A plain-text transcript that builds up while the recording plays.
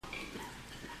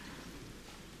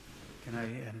Can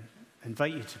I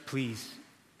invite you to please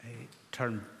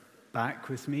turn back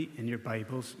with me in your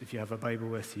Bibles, if you have a Bible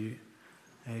with you,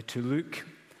 to Luke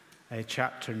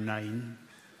chapter 9,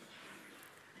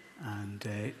 and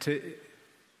to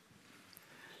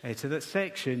that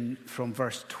section from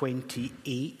verse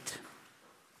 28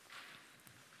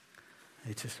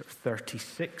 to sort of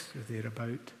 36 or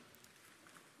thereabout.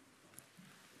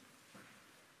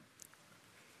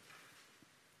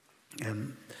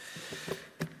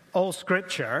 All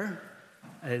Scripture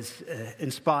is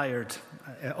inspired.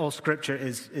 All Scripture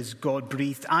is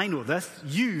God-breathed. I know this.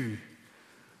 You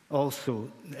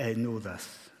also know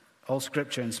this. All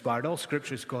Scripture inspired. All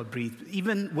Scripture is God-breathed.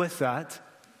 Even with that,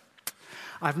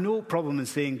 I have no problem in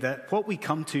saying that what we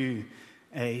come to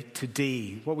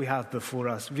today, what we have before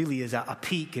us, really is a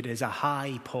peak. It is a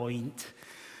high point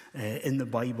in the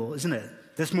Bible, isn't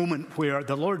it? This moment where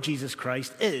the Lord Jesus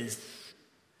Christ is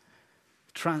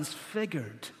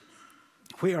transfigured,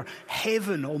 where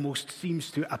heaven almost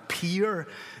seems to appear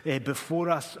before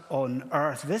us on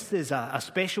earth. This is a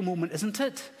special moment, isn't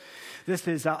it? This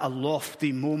is a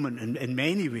lofty moment in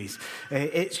many ways.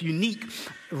 It's unique.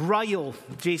 Ryle,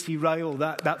 J.C. Ryle,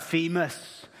 that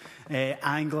famous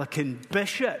Anglican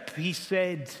bishop, he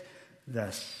said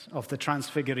this of the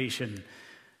Transfiguration,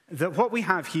 that what we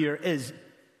have here is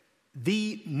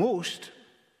the most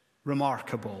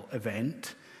remarkable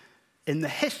event in the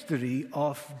history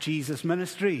of Jesus'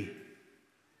 ministry.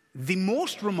 The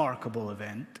most remarkable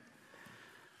event.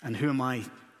 And who am I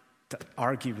to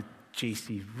argue with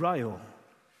J.C. Ryle?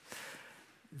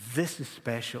 This is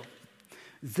special.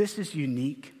 This is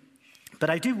unique. But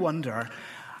I do wonder,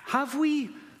 have we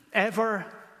ever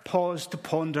paused to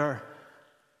ponder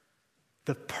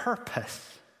the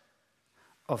purpose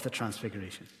of the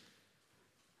Transfiguration?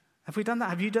 Have we done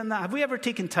that? Have you done that? Have we ever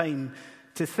taken time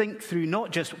to think through not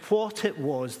just what it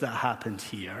was that happened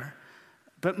here,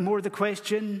 but more the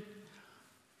question,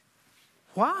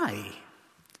 why?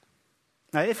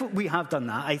 Now, if we have done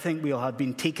that, I think we'll have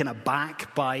been taken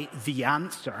aback by the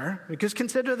answer, because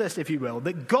consider this, if you will,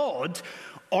 that God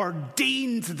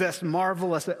ordained this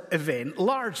marvelous event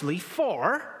largely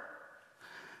for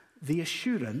the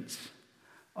assurance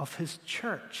of his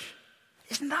church.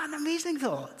 Isn't that an amazing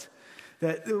thought?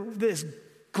 That this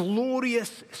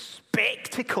glorious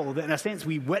spectacle that in a sense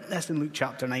we witnessed in Luke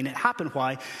chapter 9, it happened.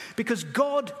 Why? Because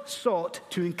God sought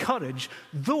to encourage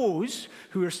those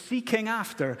who are seeking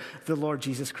after the Lord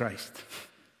Jesus Christ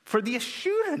for the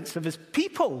assurance of his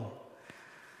people.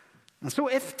 And so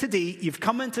if today you've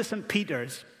come into St.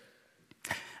 Peter's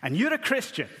and you're a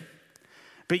Christian,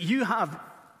 but you have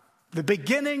the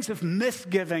beginnings of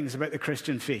misgivings about the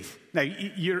Christian faith. Now,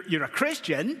 you're a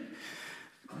Christian,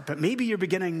 but maybe you're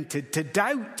beginning to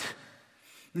doubt,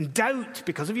 and doubt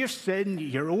because of your sin,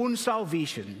 your own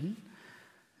salvation.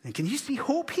 Then can you see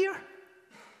hope here?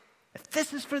 If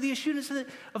this is for the assurance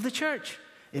of the church,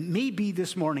 it may be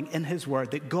this morning in his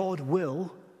word that God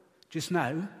will, just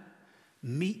now,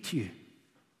 meet you.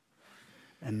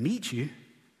 And meet you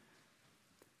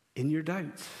in your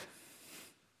doubts.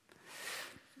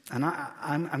 And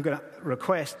I'm going to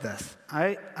request this.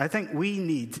 I think we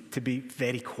need to be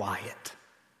very quiet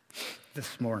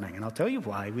this morning. And I'll tell you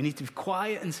why. We need to be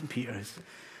quiet in St. Peter's.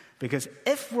 Because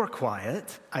if we're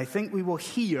quiet, I think we will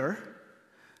hear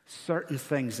certain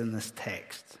things in this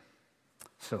text.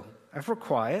 So, if we're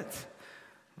quiet,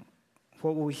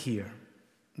 what will we hear?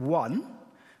 One,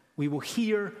 we will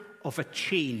hear of a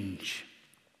change.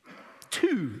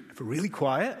 Two, if we're really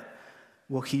quiet,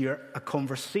 we'll hear a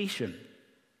conversation.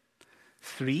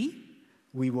 Three,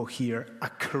 we will hear a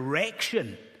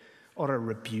correction or a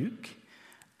rebuke.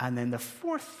 And then the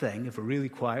fourth thing, if we're really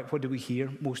quiet, what do we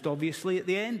hear? Most obviously at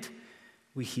the end,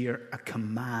 we hear a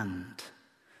command.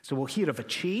 So we'll hear of a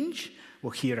change,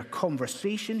 we'll hear a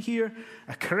conversation here,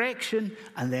 a correction,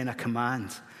 and then a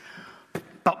command.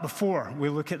 But before we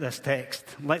look at this text,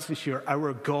 let's ensure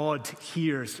our God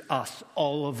hears us,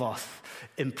 all of us,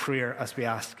 in prayer as we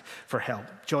ask for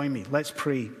help. Join me, let's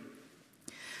pray.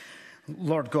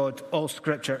 Lord God, all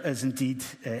Scripture is indeed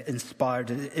inspired.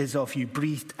 It is of you,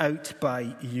 breathed out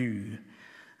by you.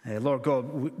 Lord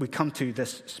God, we come to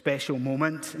this special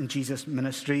moment in Jesus'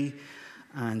 ministry,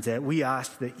 and we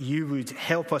ask that you would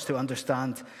help us to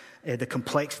understand the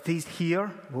complexities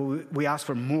here. We ask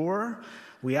for more.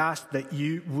 We ask that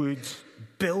you would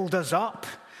build us up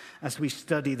as we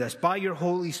study this by your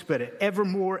Holy Spirit,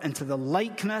 evermore into the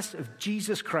likeness of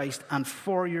Jesus Christ and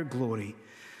for your glory.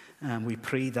 And we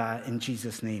pray that in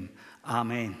Jesus' name.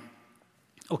 Amen.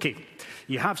 Okay,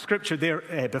 you have Scripture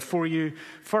there before you.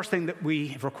 First thing that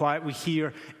we require, we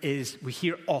hear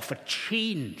of a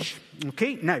change.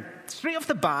 Okay, now, straight off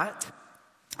the bat,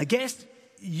 I guess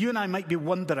you and I might be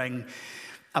wondering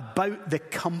about the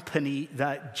company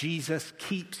that Jesus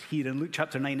keeps here in Luke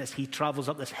chapter 9 as he travels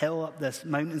up this hill, up this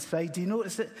mountainside. Do you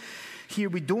notice that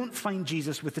here we don't find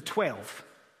Jesus with the 12,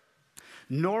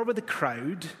 nor with the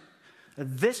crowd.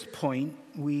 At this point,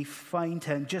 we find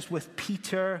him just with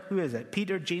Peter. Who is it?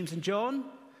 Peter, James, and John?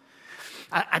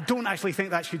 I don't actually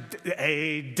think that should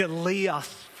delay us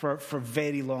for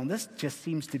very long. This just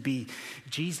seems to be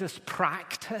Jesus'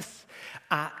 practice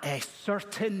at a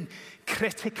certain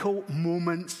critical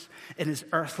moments in his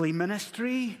earthly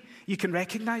ministry. You can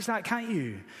recognize that, can't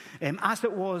you? As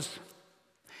it was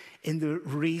in the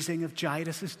raising of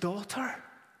Jairus' daughter.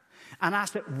 And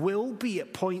as it will be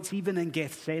at points even in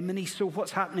Gethsemane. So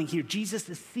what's happening here? Jesus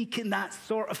is seeking that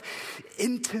sort of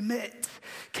intimate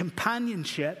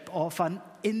companionship of an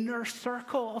inner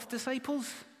circle of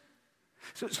disciples.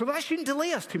 So that shouldn't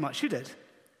delay us too much, should it?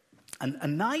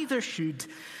 And neither should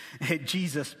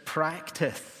Jesus'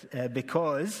 practice,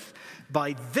 because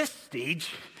by this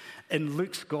stage in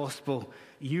Luke's gospel,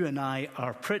 you and I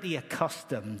are pretty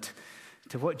accustomed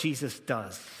to what Jesus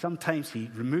does. Sometimes he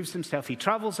removes himself. He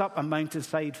travels up a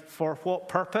mountainside for what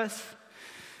purpose?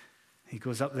 He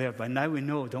goes up there. By now we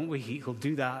know, don't we? He'll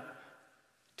do that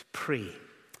to pray.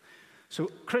 So,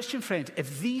 Christian friend,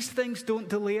 if these things don't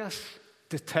delay us,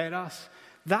 deter us,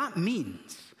 that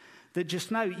means that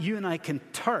just now you and I can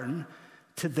turn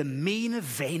to the main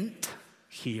event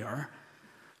here,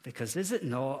 because is it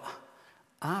not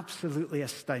absolutely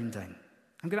astounding?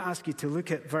 I'm going to ask you to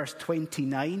look at verse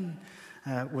 29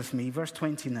 with me. Verse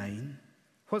 29.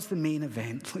 What's the main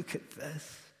event? Look at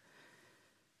this.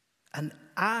 And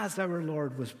as our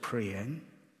Lord was praying,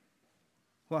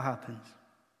 what happens?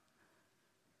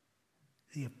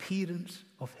 The appearance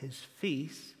of his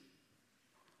face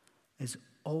is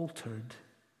altered.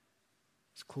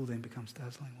 His clothing becomes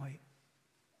dazzling white.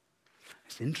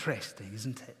 It's interesting,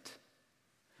 isn't it?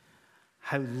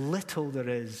 How little there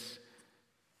is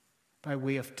by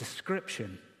way of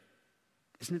description.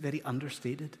 Isn't it very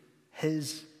understated?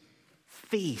 His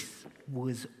face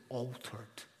was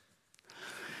altered.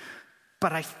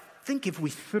 But I think if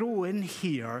we throw in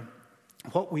here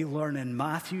what we learn in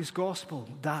Matthew's gospel,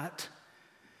 that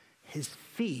his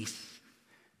face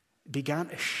began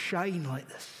to shine like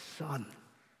the sun.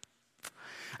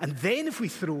 And then if we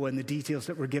throw in the details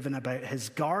that were given about his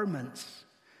garments,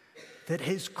 that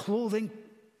his clothing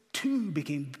too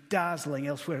became dazzling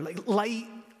elsewhere, like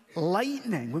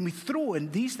lightning. When we throw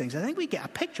in these things, I think we get a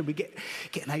picture, we get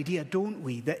an idea, don't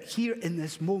we? That here in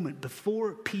this moment,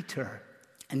 before Peter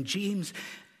and James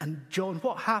and John,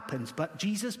 what happens? But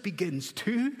Jesus begins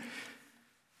to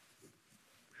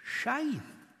shine.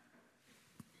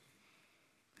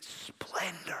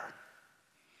 Splendor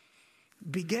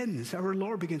begins, our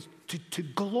Lord begins to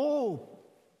glow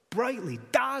brightly,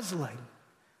 dazzling.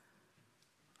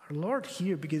 Our Lord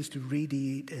here begins to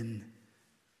radiate in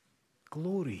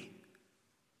glory.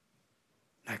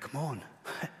 Now, come on.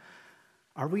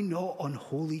 Are we not on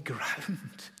holy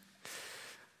ground?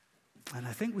 And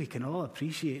I think we can all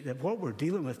appreciate that what we're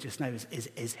dealing with just now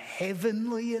is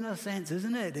heavenly in a sense,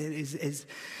 isn't it? It is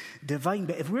divine.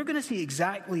 But if we're going to see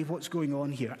exactly what's going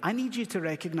on here, I need you to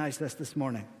recognize this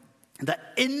morning.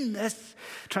 That in this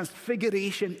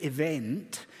transfiguration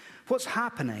event, what's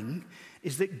happening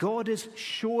is that God is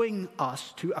showing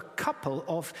us to a couple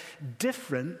of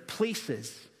different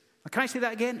places. Now, can I say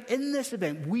that again? In this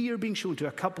event, we are being shown to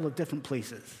a couple of different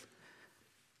places.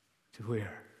 To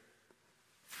where?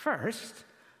 First,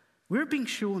 we're being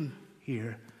shown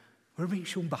here, we're being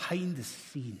shown behind the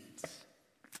scenes,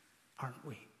 aren't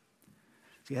we?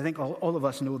 See, I think all of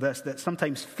us know this, that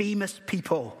sometimes famous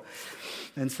people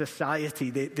in society,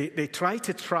 they try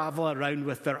to travel around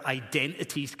with their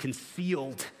identities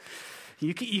concealed.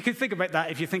 You can think about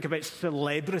that if you think about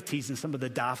celebrities and some of the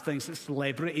daft things that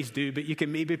celebrities do, but you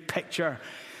can maybe picture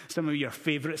some of your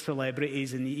favorite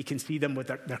celebrities and you can see them with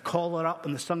their collar up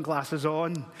and the sunglasses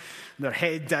on, their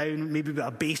head down, maybe with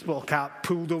a baseball cap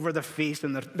pulled over their face,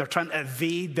 and they're trying to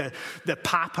evade the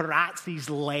paparazzi's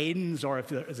lens. Or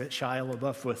if is it Shia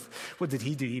LaBeouf with, what did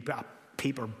he do? He put a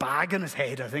paper bag on his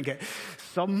head, I think, at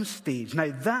some stage.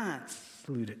 Now that's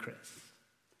ludicrous.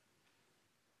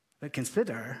 But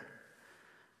consider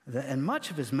that in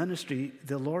much of his ministry,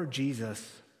 the Lord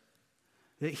Jesus,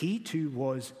 that he too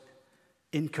was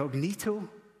incognito.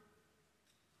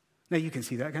 Now you can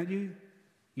see that, can't you?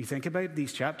 You think about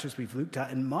these chapters we've looked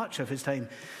at, in much of his time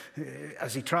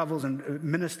as he travels and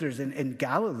ministers in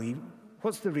Galilee,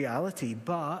 what's the reality?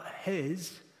 But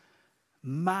his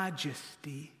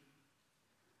majesty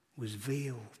was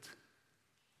veiled.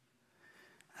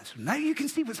 And so now you can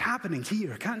see what's happening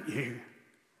here, can't you?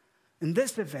 in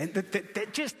this event,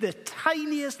 that just the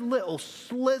tiniest little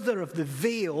slither of the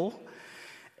veil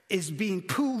is being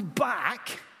pulled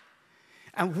back,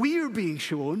 and we're being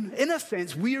shown, in a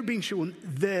sense, we're being shown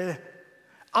the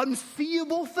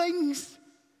unseeable things.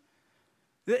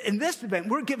 In this event,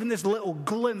 we're given this little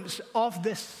glimpse of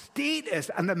the status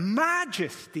and the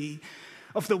majesty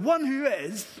of the one who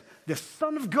is the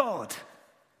Son of God.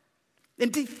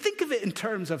 Indeed, think of it in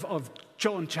terms of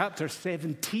John chapter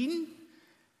 17.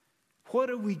 What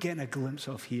are we getting a glimpse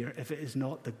of here if it is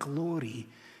not the glory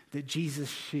that Jesus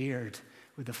shared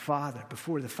with the Father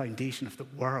before the foundation of the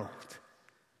world?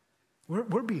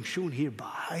 We're being shown here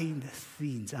behind the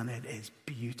scenes, and it is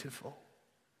beautiful.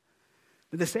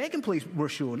 But the second place we're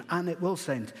shown, and it will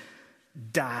sound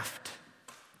daft,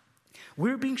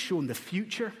 we're being shown the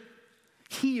future.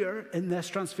 Here in this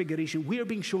transfiguration, we're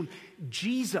being shown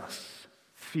Jesus'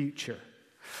 future.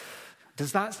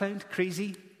 Does that sound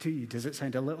crazy to you? Does it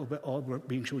sound a little bit odd? We're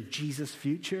being shown Jesus'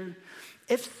 future?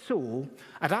 If so,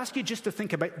 I'd ask you just to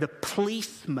think about the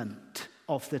placement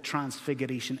of the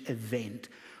transfiguration event.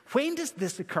 When does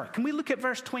this occur? Can we look at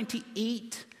verse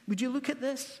 28? Would you look at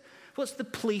this? What's the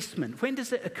placement? When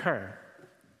does it occur?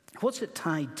 What's it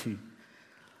tied to?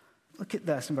 Look at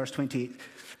this in verse 28.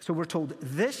 So we're told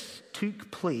this took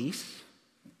place,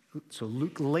 so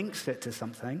Luke links it to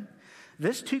something.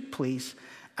 This took place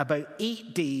about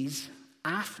 8 days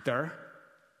after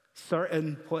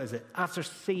certain, after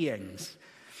sayings.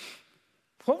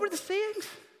 What were the sayings?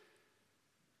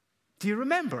 Do you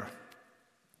remember?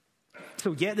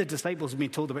 So yeah, the disciples have been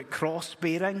told about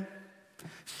cross-bearing,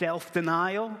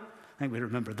 self-denial. I think we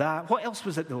remember that. What else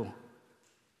was it though?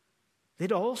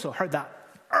 They'd also heard that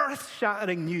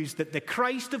earth-shattering news that the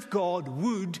Christ of God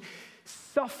would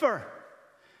suffer.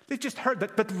 They've just heard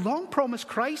that the long-promised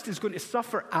Christ is going to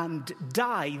suffer and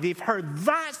die. They've heard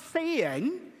that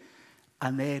saying,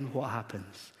 and then what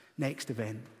happens? Next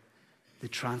event, the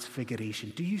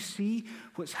transfiguration. Do you see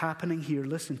what's happening here?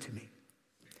 Listen to me.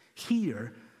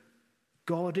 Here,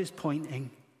 God is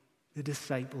pointing the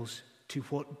disciples to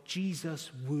what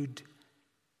Jesus would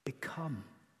become.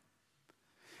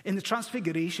 In the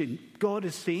transfiguration, God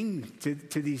is saying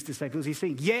to these disciples, he's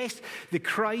saying, yes, the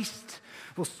Christ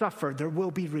will suffer. There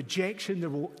will be rejection. There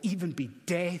will even be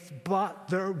death. But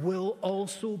there will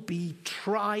also be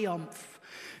triumph.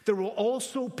 There will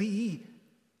also be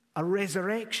a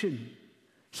resurrection.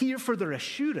 Here for their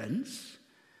assurance,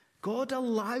 God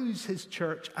allows his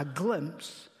church a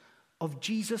glimpse of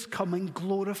Jesus' coming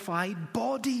glorified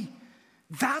body.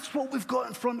 That's what we've got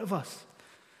in front of us.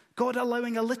 God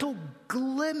allowing a little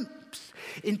glimpse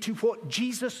into what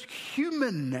Jesus'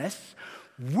 humanness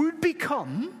would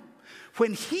become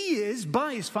when he is,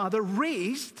 by his Father,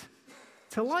 raised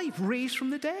to life, raised from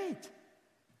the dead.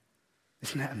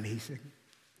 Isn't that amazing?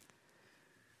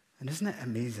 And isn't it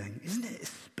amazing? Isn't it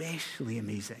especially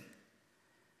amazing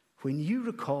when you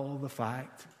recall the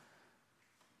fact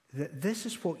that this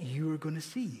is what you are going to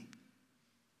see?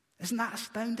 Isn't that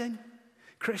astounding,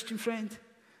 Christian friend?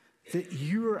 That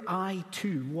you or I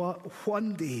too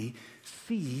one day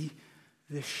see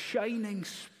the shining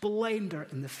splendor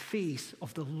in the face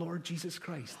of the Lord Jesus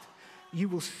Christ. You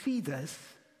will see this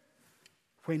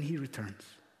when he returns.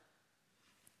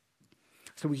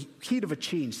 So we hear of a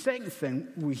change. Second thing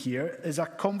we hear is a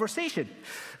conversation.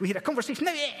 We hear a conversation.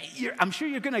 Now, I'm sure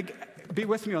you're going to be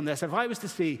with me on this. If I was to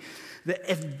say that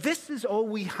if this is all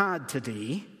we had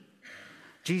today,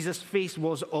 Jesus' face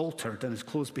was altered and his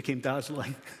clothes became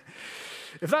dazzling.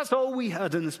 If that's all we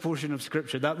had in this portion of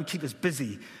Scripture, that would keep us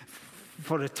busy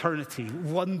for eternity,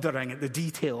 wondering at the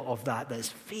detail of that his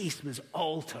face was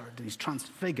altered and he's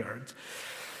transfigured.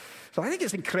 So I think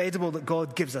it's incredible that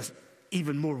God gives us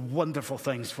even more wonderful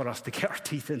things for us to get our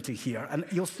teeth into here. And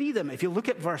you'll see them if you look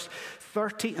at verse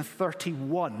 30 and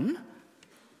 31.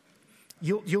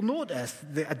 You'll notice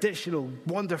the additional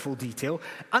wonderful detail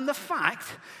and the fact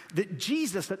that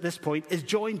Jesus at this point is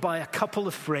joined by a couple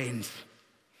of friends.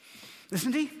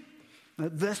 Isn't he?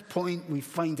 At this point, we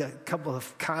find a couple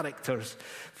of characters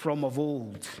from of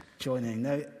old joining.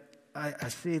 Now, I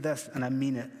say this and I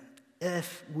mean it.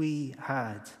 If we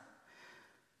had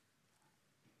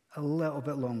a little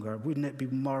bit longer, wouldn't it be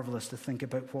marvelous to think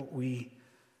about what we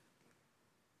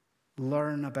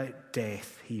learn about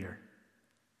death here?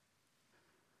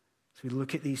 So we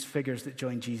look at these figures that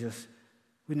join Jesus.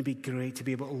 Wouldn't it be great to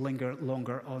be able to linger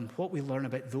longer on what we learn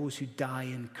about those who die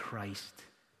in Christ?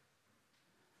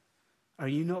 Are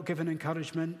you not given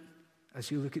encouragement as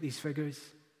you look at these figures?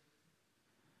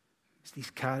 It's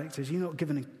these characters. Are you not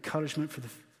given encouragement for the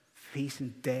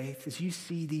facing death as you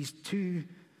see these two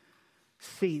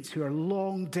saints who are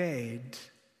long dead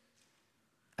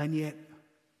and yet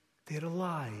They're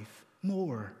alive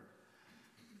more.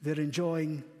 They're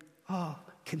enjoying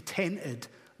contented,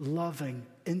 loving,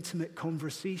 intimate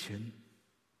conversation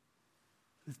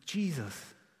with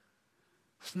Jesus.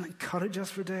 Doesn't that encourage us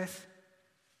for death?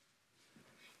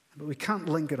 But we can't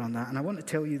linger on that, and I want to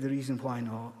tell you the reason why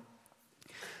not.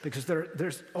 Because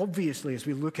there's obviously, as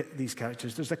we look at these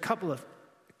characters, there's a couple of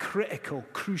critical,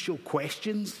 crucial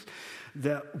questions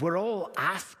that we're all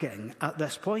asking at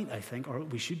this point, I think, or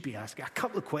we should be asking. A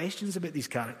couple of questions about these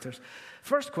characters.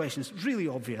 First question is really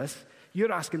obvious.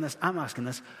 You're asking this, I'm asking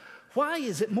this. Why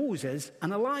is it Moses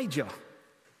and Elijah?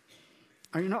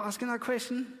 Are you not asking that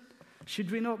question?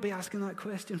 Should we not be asking that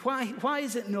question? Why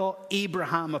is it not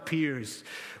Abraham appears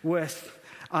with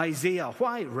Isaiah?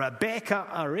 Why Rebecca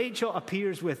or Rachel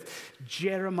appears with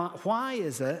Jeremiah? Why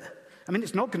is it? I mean,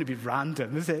 it's not going to be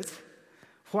random, is it?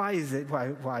 Why is it?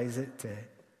 Why is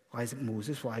it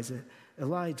Moses? Why is it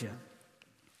Elijah?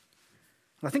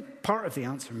 I think part of the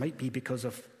answer might be because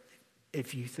of,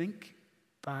 if you think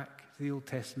back to the Old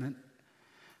Testament,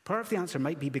 part of the answer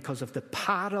might be because of the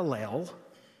parallel,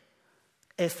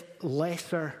 if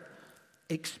lesser,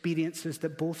 experiences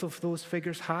that both of those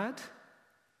figures had.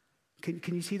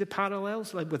 Can you see the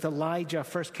parallels? Like with Elijah,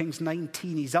 1 Kings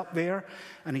 19, he's up there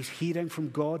and he's hearing from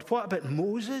God. What about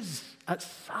Moses at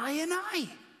Sinai?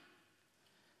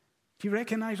 Do you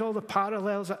recognize all the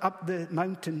parallels up the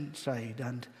mountainside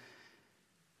and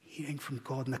hearing from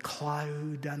God in the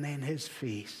cloud and then his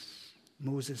face,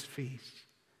 Moses' face,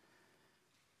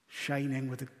 shining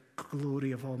with the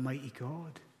glory of Almighty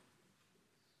God?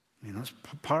 I mean, that's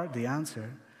part of the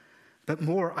answer. But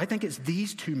more, I think it's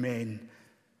these two men,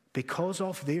 because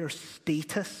of their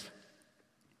status.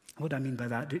 What do I mean by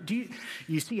that?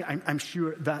 You see, I'm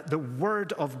sure that the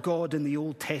Word of God in the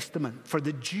Old Testament, for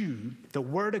the Jew, the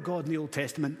Word of God in the Old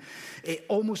Testament, it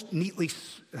almost neatly,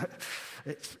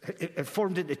 it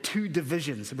formed into two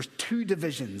divisions. There was two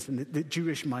divisions in the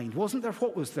Jewish mind. Wasn't there?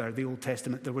 What was there, the Old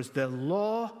Testament? There was the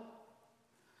law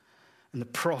and the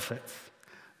prophets.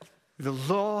 The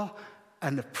law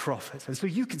and the prophets. And so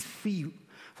you can see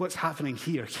what's happening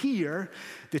here. Here,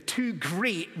 the two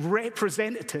great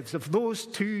representatives of those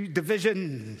two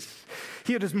divisions.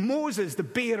 Here is Moses, the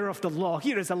bearer of the law.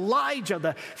 Here is Elijah,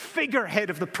 the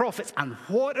figurehead of the prophets. And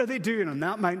what are they doing on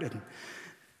that mountain?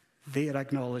 They are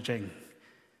acknowledging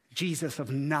Jesus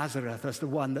of Nazareth as the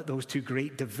one that those two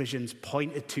great divisions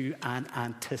pointed to and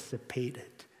anticipated.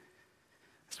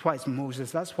 That's why it's Moses.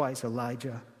 That's why it's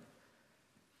Elijah.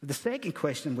 The second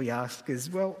question we ask is,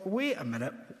 well, wait a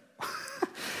minute.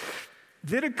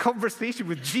 They're in conversation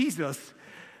with Jesus.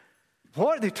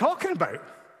 What are they talking about?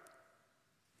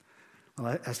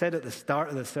 Well, I said at the start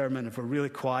of the sermon, if we're really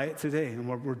quiet today, and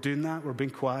we're doing that, we're being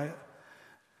quiet.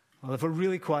 Well, if we're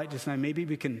really quiet just now, maybe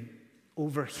we can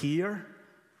overhear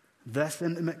this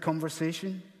intimate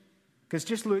conversation. Because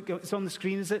just look, it's on the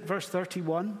screen, is it? Verse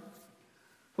 31.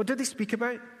 What did they speak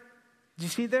about? Did you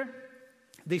see it there?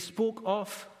 They spoke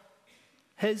of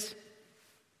his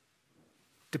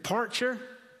departure,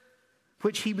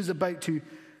 which he was about to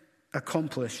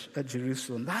accomplish at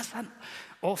Jerusalem. That's an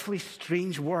awfully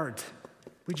strange word.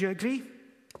 Would you agree?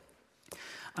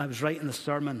 I was writing the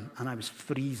sermon and I was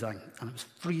freezing. And I was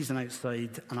freezing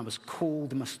outside and I was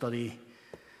cold in my study,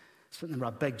 sitting in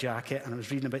a big jacket, and I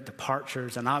was reading about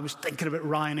departures, and I was thinking about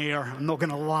Ryanair. I'm not going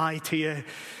to lie to you.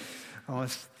 I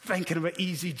was thinking about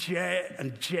EasyJet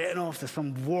and jetting off to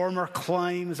some warmer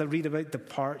clime as I read about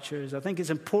departures. I think it's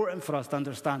important for us to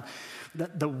understand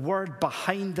that the word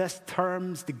behind this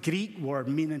term, the Greek word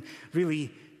meaning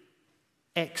really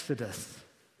exodus,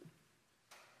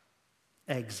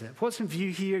 exit. What's in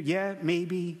view here? Yeah,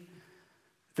 maybe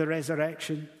the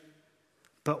resurrection.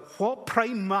 But what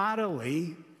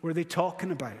primarily were they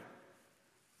talking about?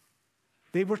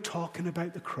 They were talking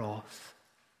about the cross.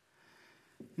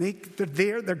 They're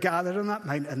there, they're gathered on that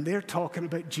mountain, and they're talking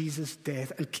about Jesus'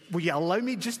 death. And will you allow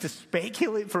me just to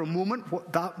speculate for a moment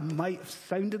what that might have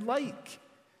sounded like?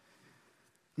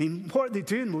 I mean, what are they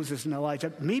doing, Moses and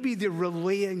Elijah? Maybe they're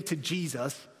relaying to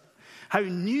Jesus how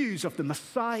news of the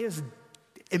Messiah's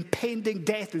impending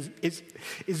death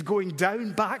is going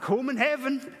down back home in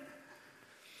heaven.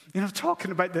 You know,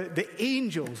 talking about the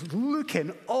angels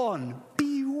looking on,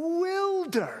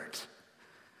 bewildered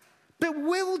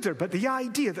by the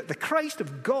idea that the Christ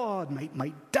of God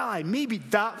might die. Maybe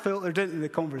that filtered into the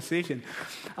conversation.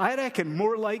 I reckon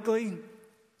more likely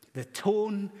the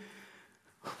tone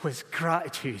was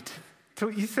gratitude.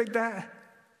 Don't you think that?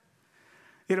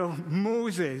 You know,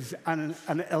 Moses and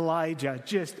Elijah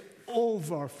just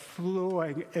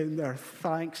overflowing in their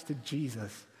thanks to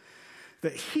Jesus.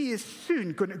 That he is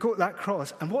soon going to go to that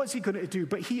cross. And what's he going to do?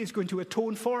 But he is going to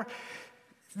atone for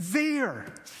their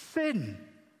sin.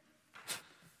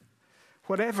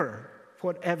 Whatever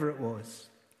it was.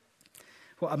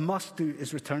 What I must do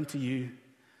is return to you,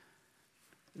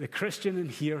 the Christian in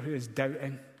here who is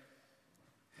doubting,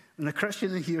 and the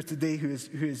Christian in here today who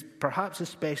is perhaps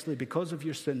especially because of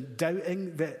your sin,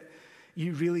 doubting that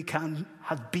you really can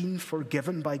have been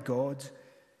forgiven by God.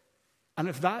 And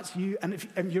if that's you, and if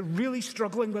you're really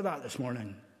struggling with that this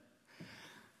morning,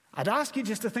 I'd ask you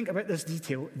just to think about this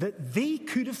detail, that they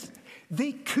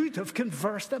could have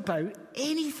conversed about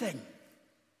anything.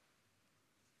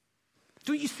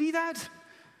 Don't you see that?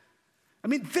 I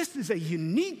mean, this is a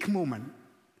unique moment.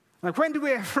 Like, when do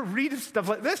we ever read of stuff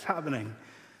like this happening?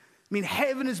 I mean,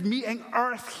 heaven is meeting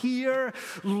earth here,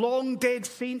 long dead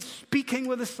saints speaking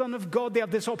with the Son of God. They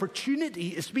have this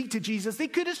opportunity to speak to Jesus. They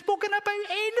could have spoken about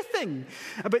anything,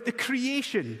 about the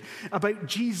creation, about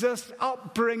Jesus'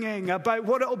 upbringing, about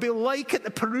what it'll be like at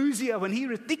the Perusia when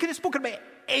they could have spoken about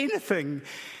anything.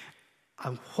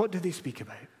 And what do they speak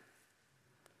about?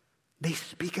 They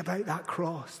speak about that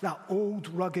cross, that old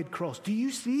rugged cross. Do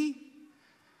you see?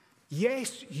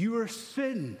 Yes, your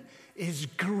sin is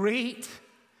great.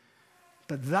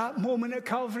 But that moment at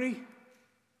Calvary,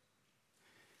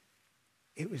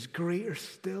 it was greater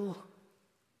still.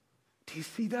 Do you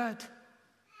see that?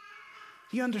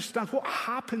 Do you understand what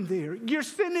happened there? Your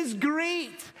sin is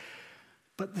great,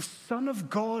 but the Son of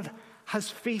God has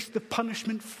faced the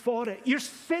punishment for it. Your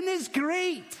sin is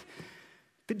great,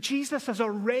 but Jesus has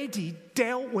already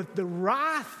dealt with the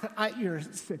wrath at your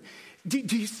sin. Do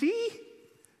you see?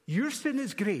 Your sin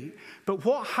is great, but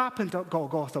what happened at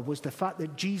Golgotha was the fact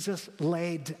that Jesus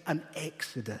led an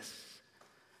exodus.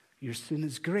 Your sin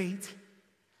is great,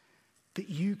 but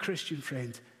you, Christian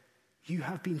friend, you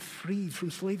have been freed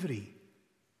from slavery.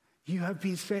 You have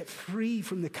been set free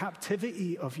from the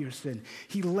captivity of your sin.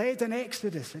 He led an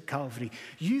exodus at Calvary.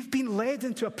 You've been led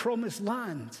into a promised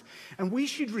land, and we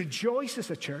should rejoice as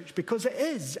a church because it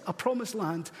is a promised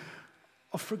land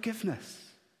of forgiveness.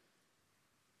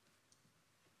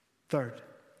 Third,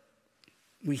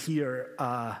 we hear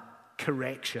a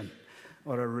correction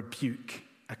or a rebuke,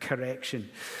 a correction.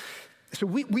 So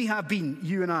we have been,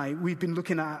 you and I, we've been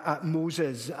looking at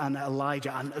Moses and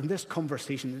Elijah and this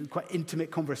conversation, quite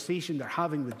intimate conversation they're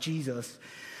having with Jesus.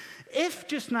 If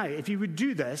just now, if you would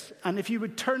do this, and if you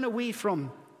would turn away from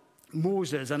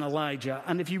Moses and Elijah,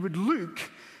 and if you would look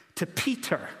to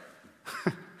Peter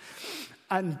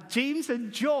and James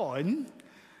and John,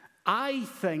 I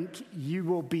think you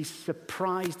will be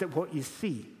surprised at what you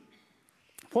see.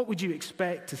 What would you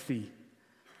expect to see?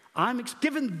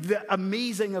 Given the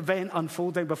amazing event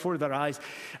unfolding before their eyes,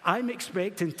 I'm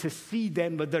expecting to see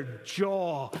them with their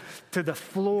jaw to the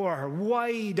floor,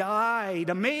 wide-eyed,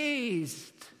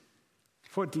 amazed.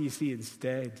 What do you see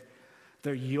instead?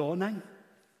 They're yawning.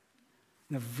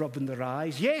 They're rubbing their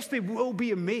eyes. Yes, they will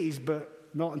be amazed, but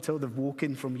not until they've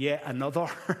woken from yet another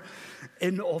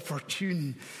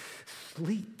inopportune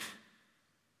sleep.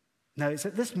 Now, it's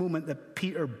at this moment that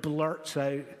Peter blurts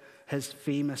out his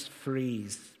famous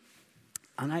phrase.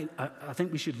 And I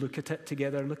think we should look at it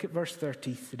together. Look at verse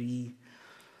 33.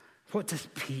 What does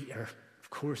Peter, of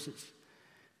course it's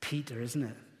Peter, isn't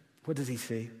it? What does he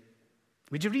say?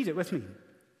 Would you read it with me?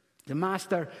 The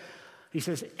master, he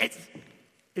says,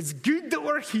 it's good that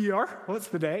we're here. What's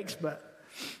the next? But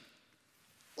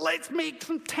let's make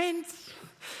some tents.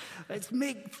 Let's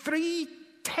make 3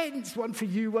 tents, one for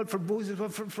you, one for Moses, one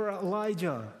for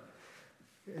Elijah.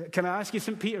 Can I ask you,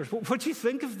 St. Peter, what do you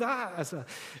think of that as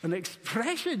an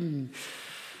expression?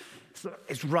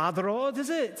 It's rather odd, is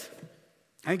it?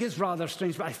 I think it's rather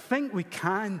strange, but I think we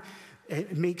can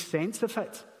make sense of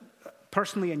it.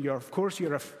 Personally, and of course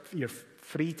you're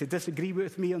free to disagree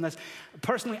with me on this.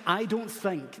 Personally, I don't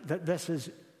think that this is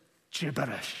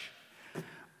gibberish.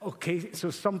 Okay,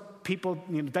 so some people,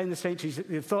 down the centuries,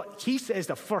 they thought he says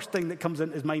the first thing that comes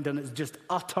into his mind and it's just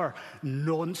utter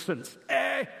nonsense.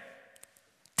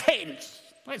 Tents.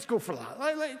 Let's go for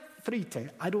that. 3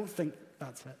 tents. I don't think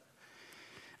that's it.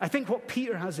 I think what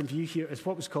Peter has in view here is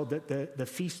what was called the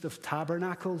Feast of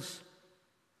Tabernacles.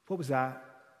 What was that?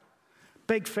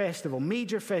 Big festival,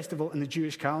 major festival in the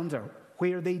Jewish calendar,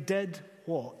 where they did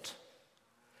what?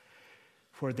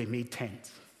 Where they made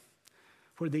tents.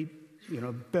 Where they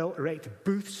erected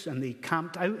booths and they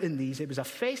camped out in these. It was a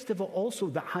festival also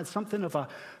that had something of a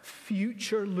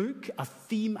future look, a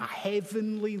theme, a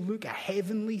heavenly look, a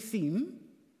heavenly theme.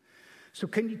 So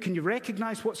can you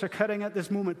recognize what's occurring at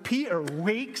this moment? Peter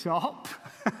wakes up.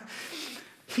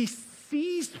 He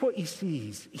sees what he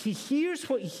sees. He hears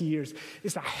what he hears.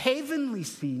 It's a heavenly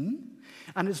scene.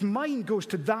 And his mind goes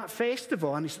to that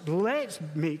festival and he says, let's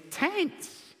make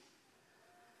tents.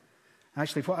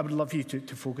 Actually, what I would love you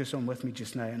to focus on with me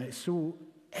just now, and it's so,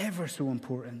 ever so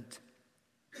important,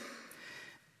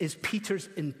 is Peter's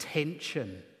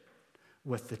intention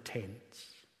with the tents.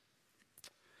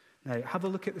 Now, have a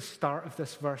look at the start of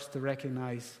this verse to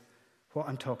recognize what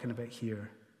I'm talking about here.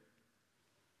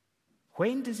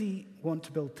 When does he want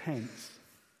to build tents?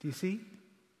 Do you see?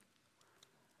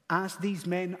 As these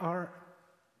men are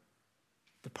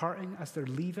departing, as they're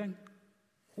leaving,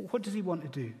 what does he want to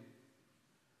do?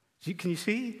 Can you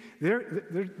see?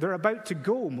 They're about to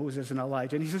go, Moses and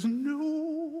Elijah, and he says,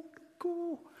 no, don't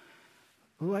go.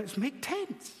 Let's make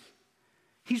tents.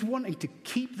 He's wanting to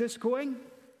keep this going.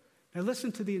 Now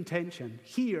listen to the intention.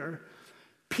 Here,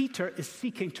 Peter is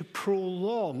seeking to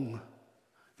prolong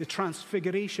the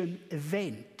transfiguration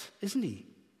event, isn't he?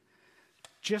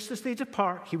 Just as they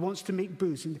depart, he wants to make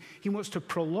booths, and he wants to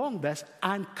prolong this,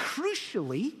 and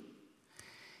crucially,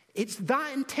 it's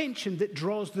that intention that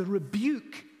draws the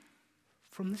rebuke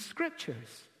from the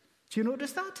scriptures. Do you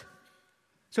notice that?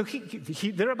 So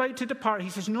they're about to depart. He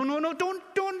says, no,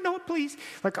 don't, please.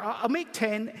 Like, I'll make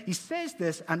 10. He says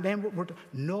this, and then we're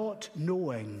not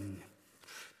knowing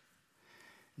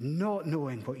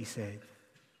what he said.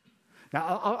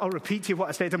 Now, I'll repeat to you what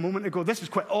I said a moment ago. This is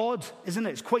quite odd, isn't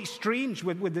it? It's quite strange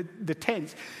with the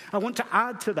tents. I want to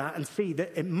add to that and say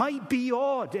that it might be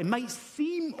odd. It might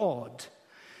seem odd.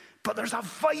 But there's a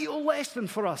vital lesson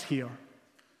for us here.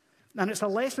 And it's a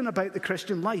lesson about the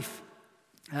Christian life.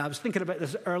 I was thinking about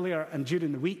this earlier and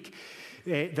during the week.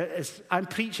 That as I'm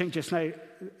preaching just now,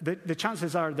 the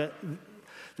chances are that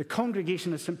the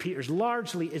congregation of St. Peter's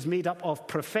largely is made up of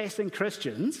professing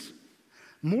Christians.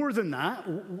 More than that,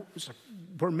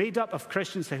 we're made up of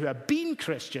Christians who have been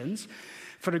Christians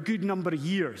for a good number of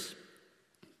years.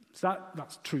 So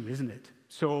that's true, isn't it?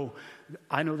 So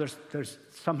I know there's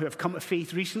some who have come to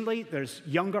faith recently. There's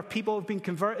younger people who have been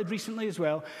converted recently as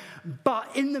well.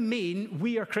 But in the main,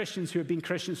 we are Christians who have been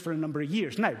Christians for a number of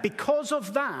years. Now, because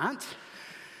of that,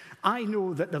 I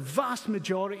know that the vast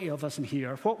majority of us in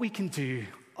here, what we can do,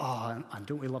 and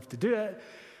don't we love to do it,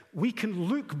 we can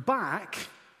look back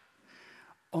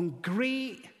on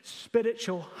great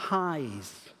spiritual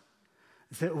highs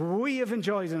that we have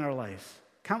enjoyed in our lives.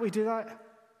 Can't we do that?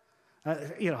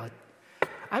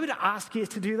 I would ask you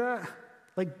to do that.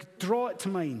 Like, draw it to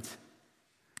mind.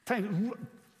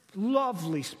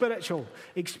 Lovely spiritual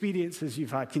experiences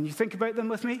you've had. Can you think about them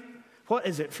with me? What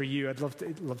is it for you? I'd love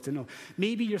to know.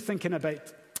 Maybe you're thinking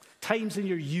about times in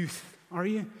your youth, are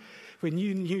you? When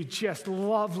you knew just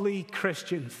lovely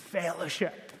Christian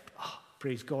fellowship. Oh,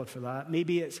 praise God for that.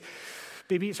 Maybe it's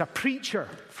a preacher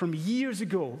from years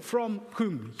ago from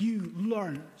whom you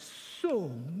learned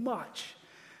so much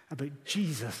about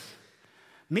Jesus.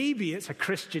 Maybe it's a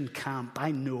Christian camp.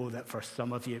 I know that for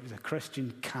some of you it was a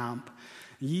Christian camp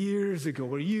years ago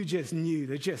where you just knew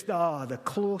the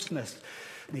closeness,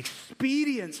 the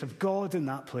experience of God in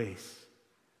that place.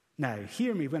 Now,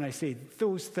 hear me when I say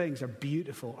those things are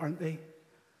beautiful, aren't they?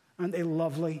 Aren't they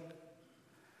lovely?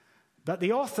 But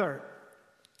the author,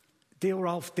 Dale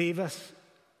Ralph Davis,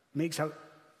 makes a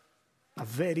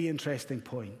very interesting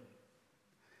point.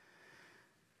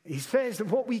 He says that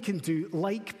what we can do,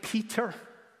 like Peter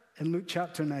in Luke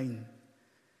chapter 9,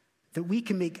 that we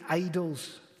can make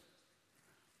idols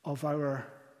of our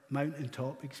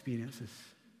mountaintop experiences.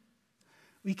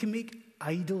 We can make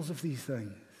idols of these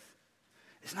things.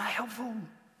 Isn't that helpful?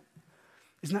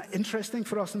 Isn't that interesting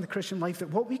for us in the Christian life?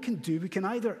 That what we can do, we can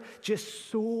either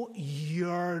just so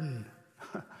yearn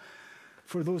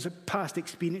for those past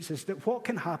experiences, that what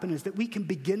can happen is that we can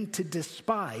begin to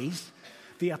despise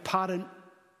the apparent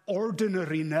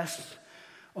ordinariness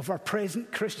of our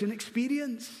present Christian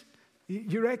experience.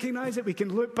 You recognize it? We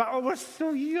can look back. We're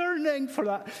so yearning for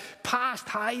that past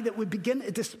high that we begin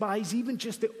to despise even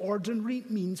just the ordinary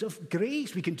means of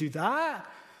grace. We can do that.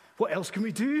 What else can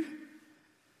we do?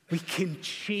 We can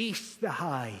chase the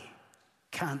high,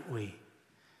 can't we?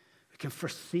 We can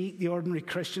forsake the ordinary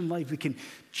Christian life. We can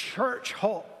church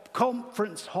hop,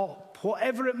 conference hop,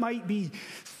 whatever it might be,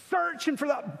 searching for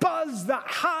that buzz, that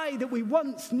high that we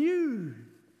once knew.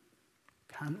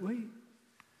 Can't we?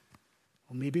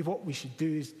 Well, maybe what we should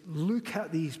do is look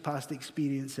at these past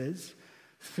experiences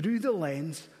through the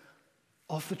lens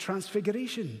of the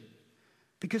Transfiguration.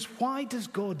 Because why does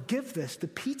God give this to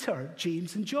Peter,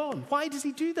 James, and John? Why does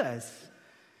he do this?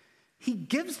 He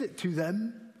gives it to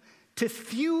them to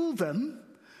fuel them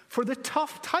for the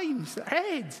tough times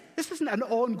ahead. This isn't an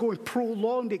ongoing,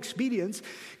 prolonged experience.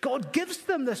 God gives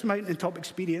them this mountaintop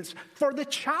experience for the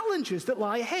challenges that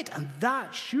lie ahead. And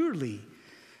that surely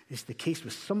is the case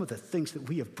with some of the things that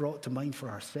we have brought to mind for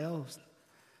ourselves.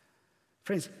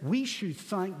 Friends, we should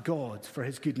thank God for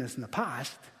his goodness in the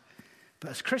past, but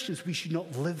as Christians, we should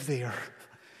not live there.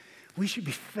 We should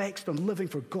be fixed on living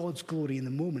for God's glory in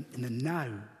the moment, in the now.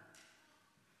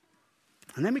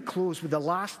 And then we close with the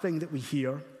last thing that we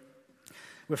hear.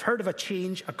 We've heard of a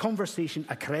change, a conversation,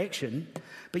 a correction,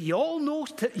 but you all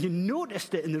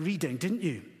noticed it in the reading, didn't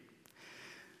you?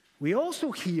 We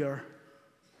also hear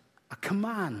a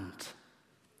command.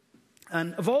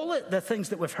 And of all the things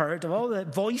that we've heard, of all the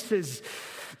voices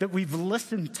that we've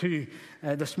listened to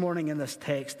this morning in this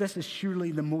text, this is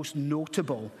surely the most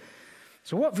notable.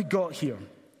 So what have we got here?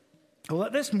 Well,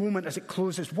 at this moment, as it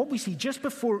closes, what we see just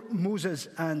before Moses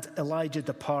and Elijah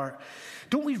depart,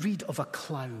 don't we read of a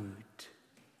cloud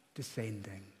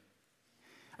descending?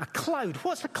 A cloud.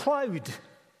 What's a cloud?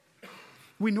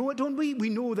 We know it, don't we? We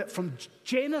know that from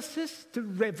Genesis to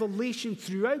Revelation,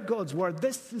 throughout God's word,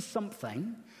 this is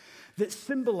something that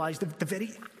symbolized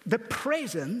the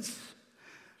presence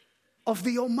of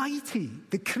the Almighty,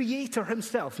 the Creator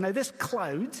himself. Now, this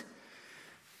cloud,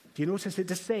 do you notice it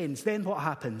descends? Then what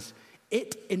happens?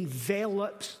 It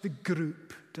envelops the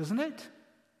group, doesn't it?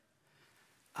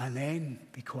 And then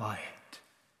be quiet.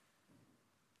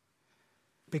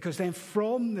 Because then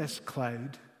from this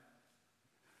cloud,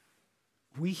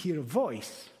 we hear a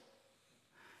voice.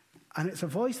 And it's a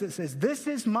voice that says, "This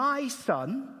is my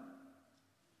son,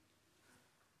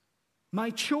 my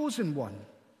chosen one."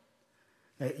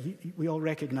 We all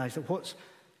recognize that what's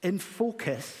in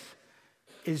focus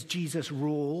is Jesus'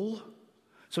 role.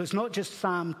 So it's not just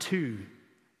Psalm 2,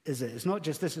 is it? It's not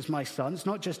just "this is my son." It's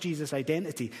not just Jesus'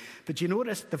 identity. But you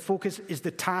notice the focus is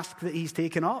the task that he's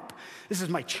taken up. This is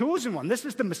my chosen one. This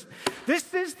is the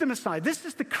Messiah. This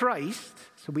is the Christ.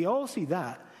 So we all see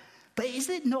that. But is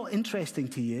it not interesting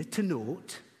to you to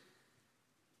note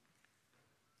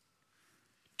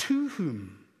to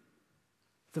whom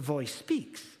the voice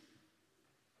speaks?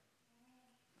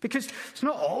 Because it's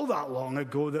not all that long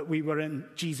ago that we were in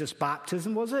Jesus'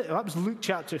 baptism, was it? That was Luke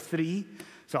chapter 3.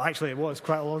 So actually it was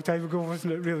quite a long time ago,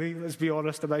 wasn't it, really? Let's be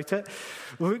honest about it.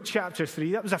 Luke chapter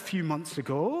 3, that was a few months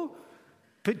ago.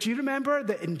 But do you remember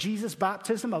that in Jesus'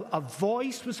 baptism, a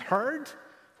voice was heard?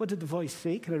 What did the voice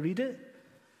say? Can I read it?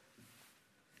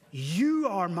 "You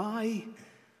are my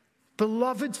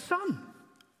beloved son."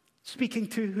 Speaking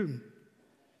to whom?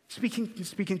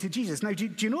 Speaking to Jesus. Now,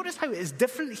 do you notice how it is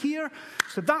different here?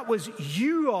 So that was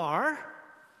 "you are."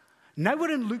 Now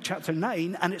we're in Luke chapter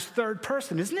 9, and it's third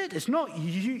person, isn't it? It's not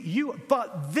you,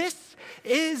 but "this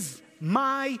is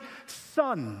my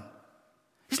son."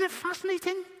 Isn't it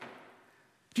fascinating?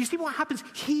 Do you see what happens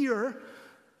here?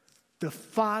 The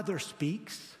Father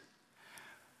speaks,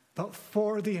 but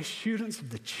for the assurance of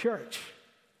the church.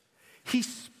 He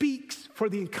speaks for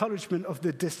the encouragement of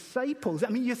the disciples. I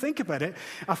mean, you think about it.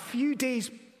 A few days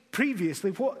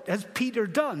previously, what has Peter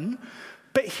done?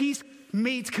 But he's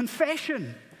made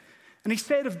confession. And he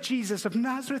said of Jesus of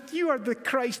Nazareth, "You are the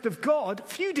Christ of God." A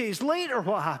few days later,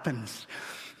 what happens?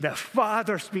 The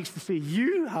Father speaks to say,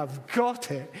 "You have got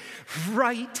it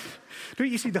right." Don't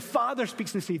you see? The Father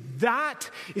speaks to say, "That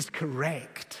is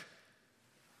correct."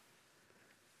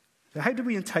 So how do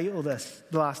we entitle this,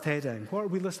 the last heading? What are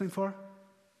we listening for?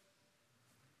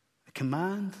 A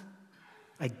command?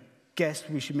 I guess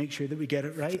we should make sure that we get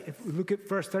it right. If we look at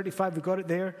verse 35, we've got it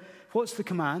there. What's the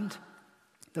command?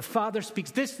 The Father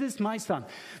speaks, "This is my son,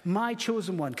 my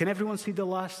chosen one." Can everyone see the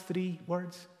last three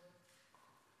words?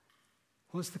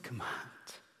 What's the command?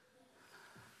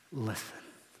 Listen.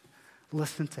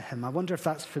 Listen to him. I wonder if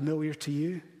that's familiar to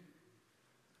you.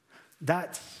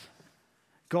 That's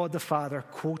God the Father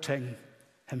quoting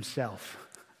himself.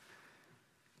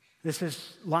 This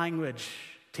is language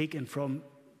taken from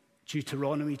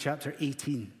Deuteronomy chapter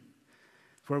 18,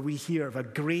 where we hear of a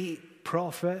great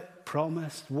prophet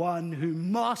promised, one who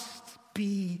must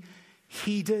be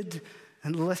heeded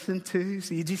and listened to. So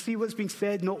do you see what's being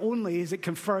said? Not only is it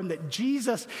confirmed that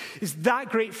Jesus is that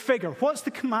great figure, what's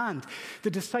the command?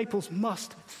 The disciples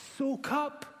must soak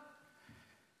up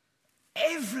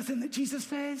everything that Jesus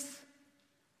says.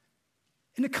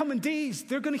 In the coming days,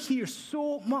 they're going to hear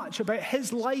so much about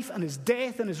his life and his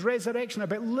death and his resurrection,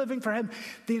 about living for him.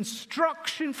 The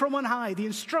instruction from on high, the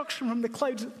instruction from the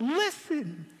clouds.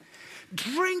 Listen,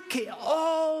 drink it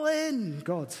all in,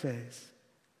 God says.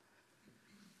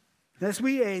 As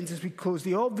we close,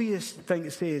 the obvious thing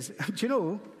to say is, do you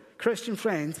know, Christian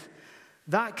friends,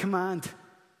 that command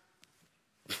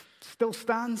still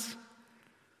stands.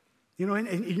 You know,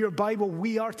 in your Bible,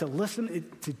 we are to listen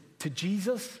to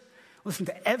Jesus. Listen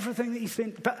to everything that he's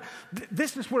saying. But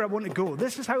this is where I want to go.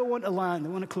 This is how I want to land. I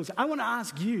want to close. I want to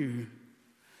ask you,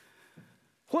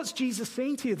 what's Jesus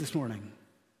saying to you this morning?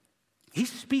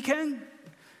 He's speaking.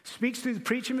 speaks through the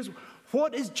preaching.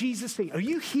 What is Jesus saying? Are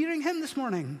you hearing him this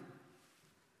morning?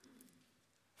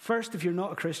 First, if you're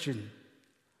not a Christian,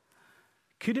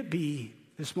 could it be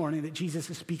this morning that Jesus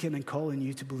is speaking and calling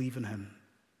you to believe in him?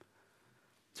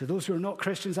 To those who are not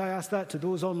Christians, I ask that. To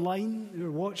those online who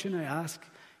are watching, I ask,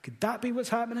 could that be what's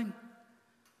happening?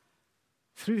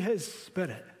 Through his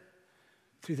Spirit,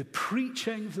 through the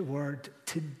preaching of the word,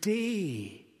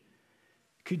 today,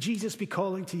 could Jesus be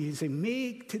calling to you and saying,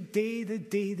 make today the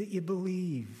day that you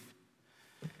believe.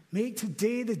 Make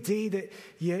today the day that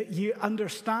you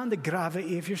understand the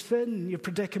gravity of your sin, your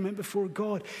predicament before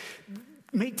God.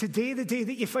 Make today the day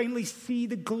that you finally see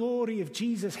the glory of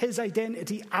Jesus, his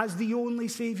identity as the only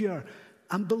Savior,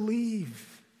 and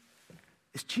believe.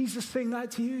 Is Jesus saying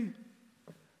that to you?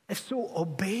 If so,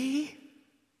 obey.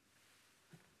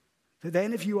 But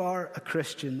then if you are a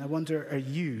Christian, I wonder, are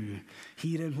you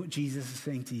hearing what Jesus is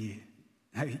saying to you?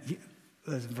 Now,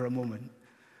 listen for a moment.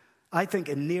 I think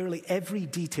in nearly every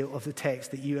detail of the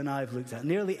text that you and I have looked at,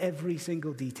 nearly every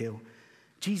single detail,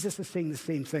 Jesus is saying the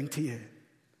same thing to you.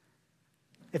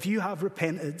 If you have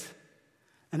repented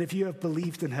and if you have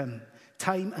believed in him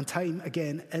time and time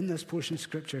again in this portion of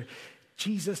Scripture,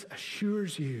 Jesus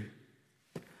assures you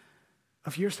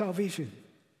of your salvation.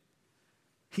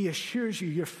 He assures you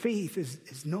your faith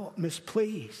is not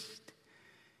misplaced.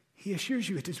 He assures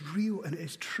you it is real and it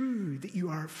is true, that you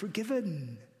are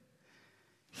forgiven.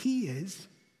 He is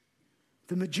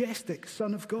the majestic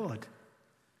Son of God.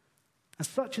 And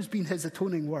such has been his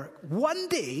atoning work. One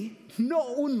day, not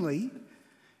only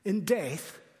in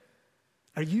death,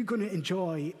 are you going to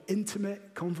enjoy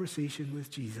intimate conversation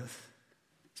with Jesus.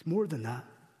 It's more than that.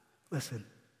 Listen,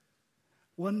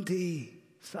 one day,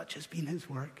 such has been his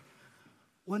work.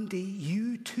 One day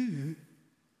you too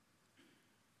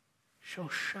shall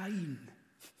shine.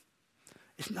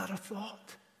 Isn't that a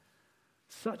thought?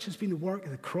 Such has been the work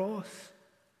of the cross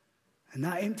and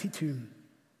that empty tomb.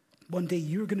 One day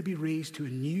you're going to be raised to a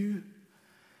new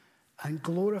and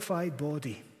glorified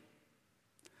body.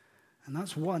 And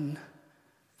that's one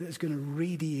that is going to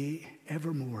radiate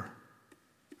evermore.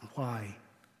 And why?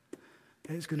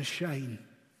 It's going to shine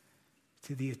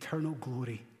to the eternal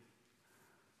glory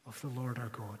of the Lord our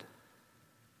God.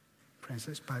 Friends,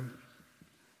 let's bow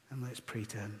and let's pray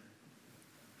to him.